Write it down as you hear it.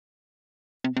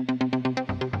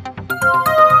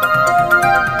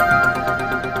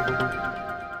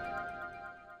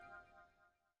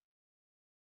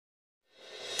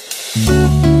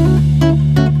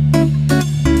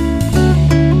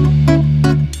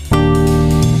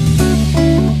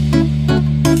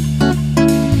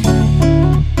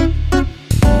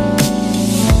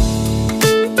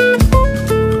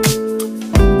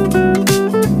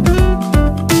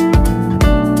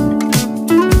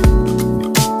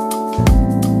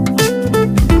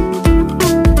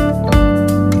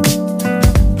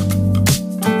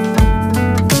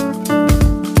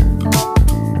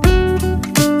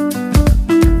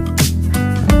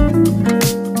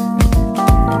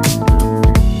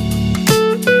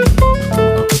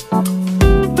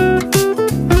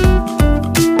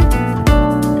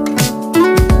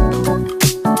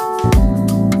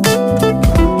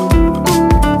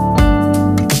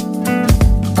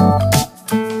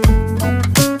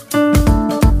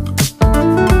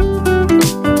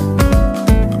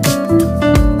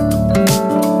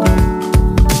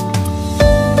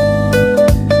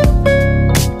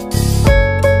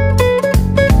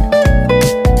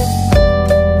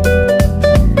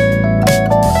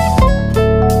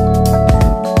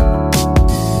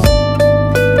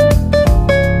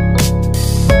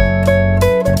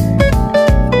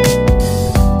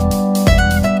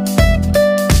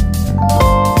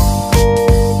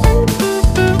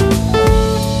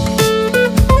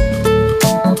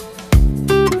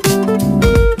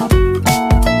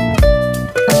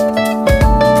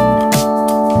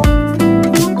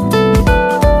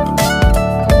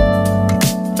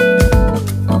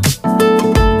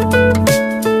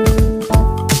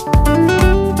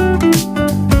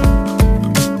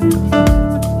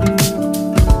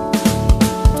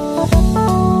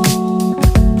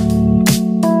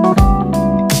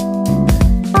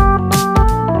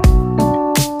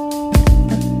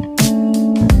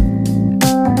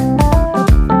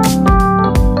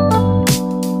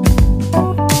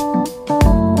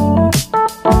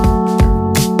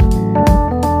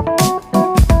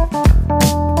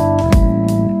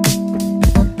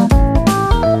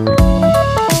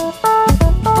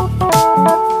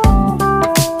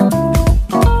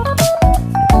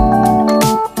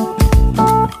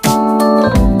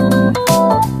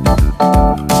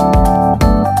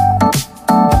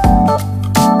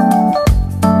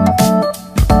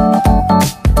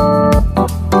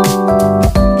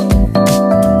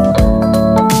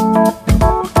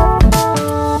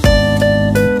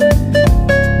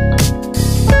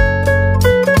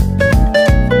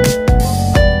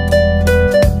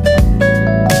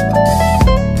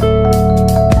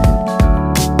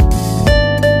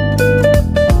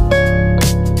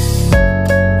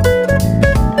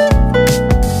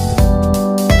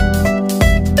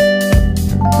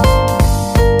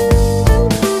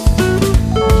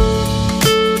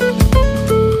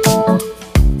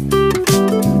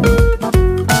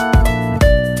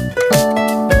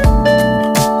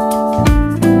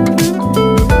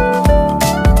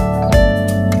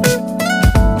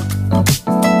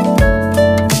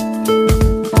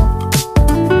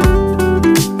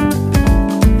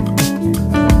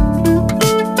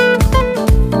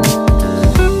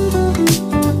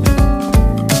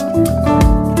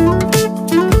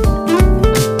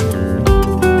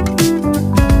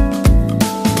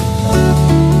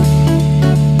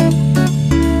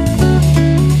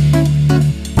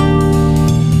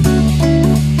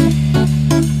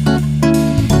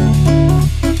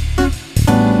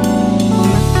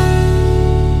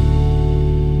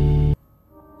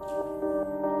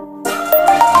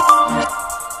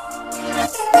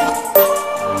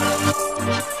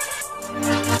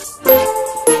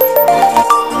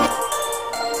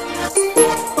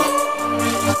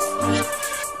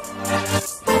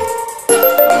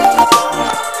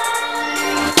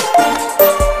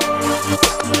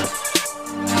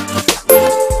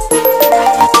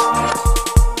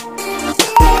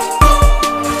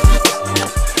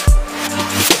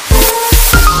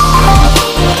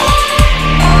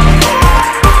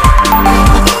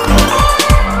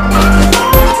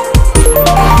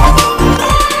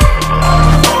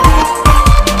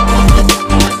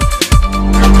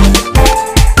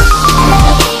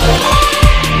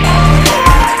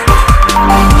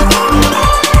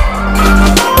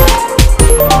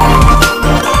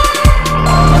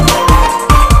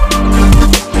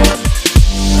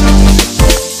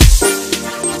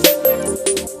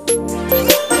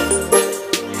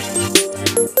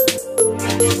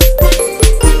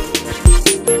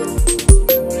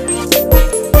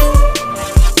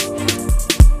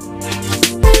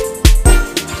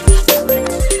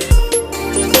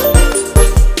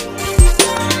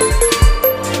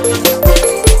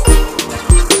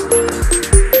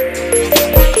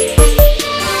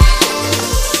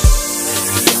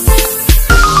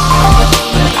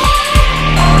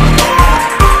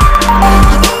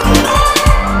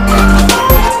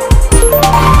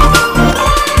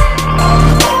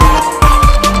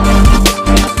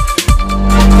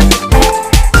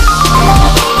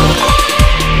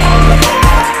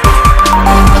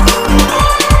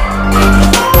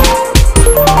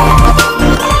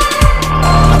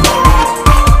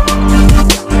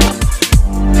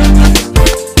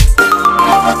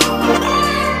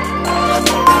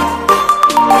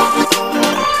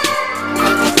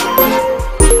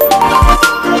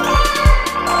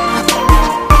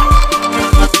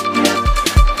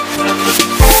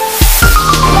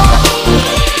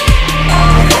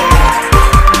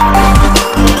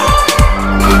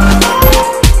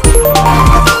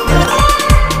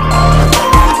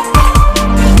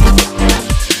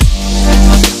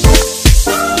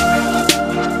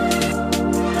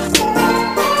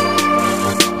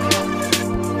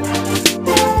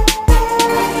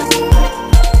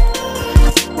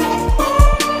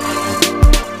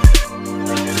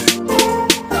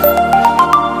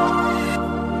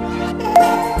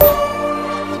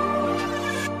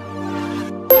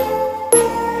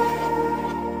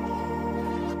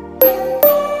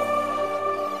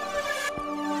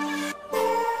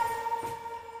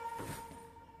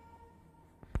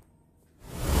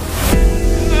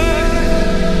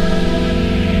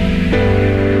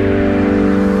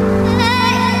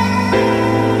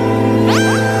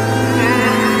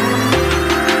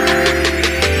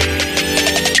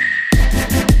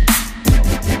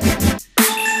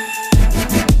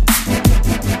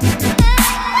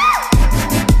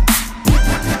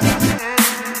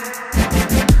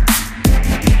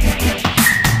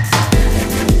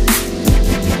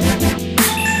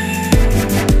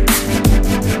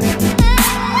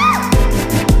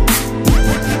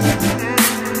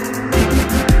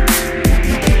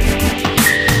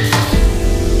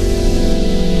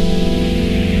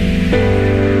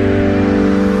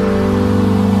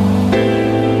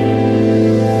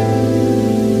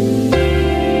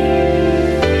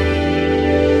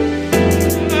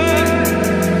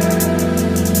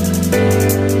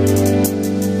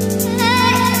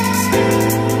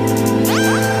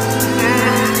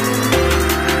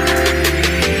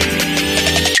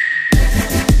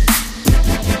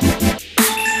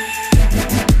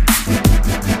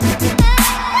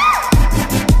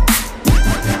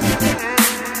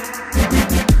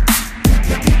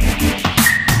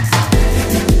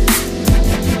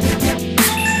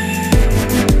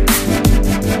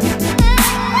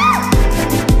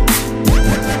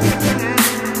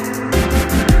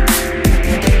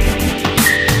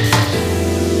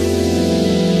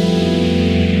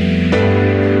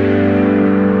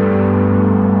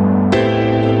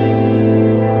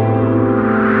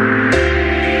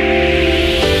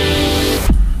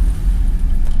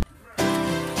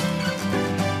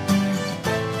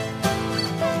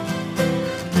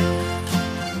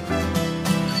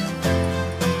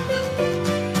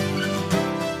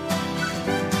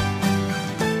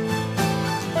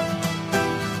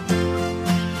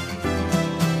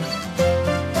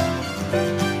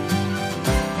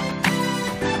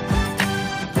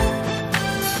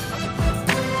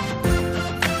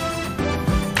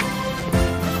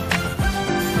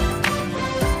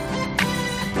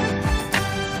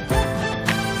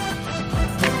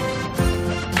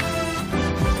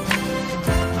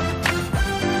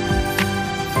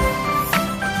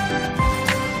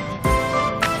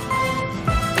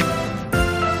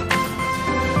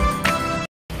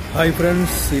Hi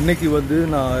friends, இன்னைக்கு வந்து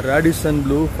நான் Radisson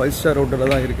Blu 5-star ஹோட்டல்ல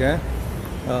தான் இருக்கேன்.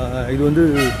 இது வந்து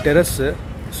டெரஸ்,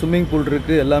 ஸ்விமிங் பூல்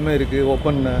இருக்கு, எல்லாமே இருக்கு,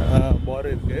 ஓபன் பார்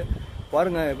இருக்கு.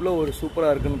 பாருங்க எவ்வளவு ஒரு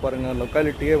சூப்பரா இருக்குன்னு பாருங்க.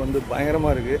 லொகாலிட்டியே வந்து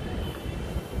பயங்கரமா இருக்கு.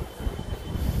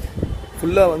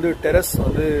 ஃபுல்லா வந்து டெரஸ்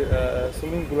வந்து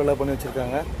ஸ்விமிங் பூல் எல்லாம் பண்ணி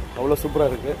வச்சிருக்காங்க. அவ்வளவு சூப்பரா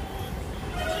இருக்கு.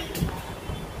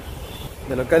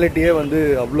 இந்த லொகாலிட்டியே வந்து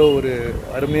அவ்வளவு ஒரு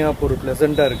அருமையா ஒரு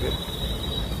ப்ளசன்ட்டா இருக்கு.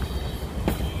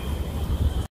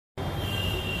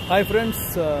 Hi friends,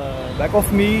 back of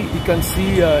me you can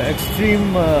see extreme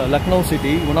Lucknow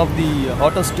city, one of the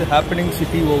hottest happening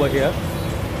city over here.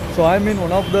 So I'm in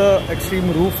one of the extreme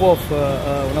roof of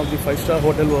one of the 5-star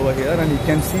hotel over here, and you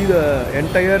can see the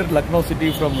entire Lucknow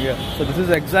city from here. So this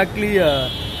is exactly a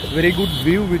very good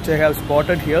view which I have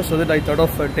spotted here, so that I thought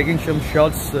of taking some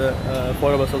shots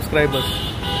for our subscribers.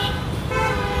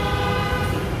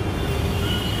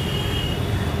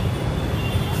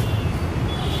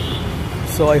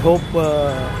 So I hope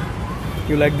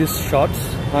you like these shots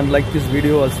and like this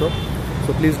video also.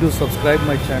 So please do subscribe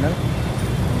my channel.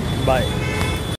 Bye.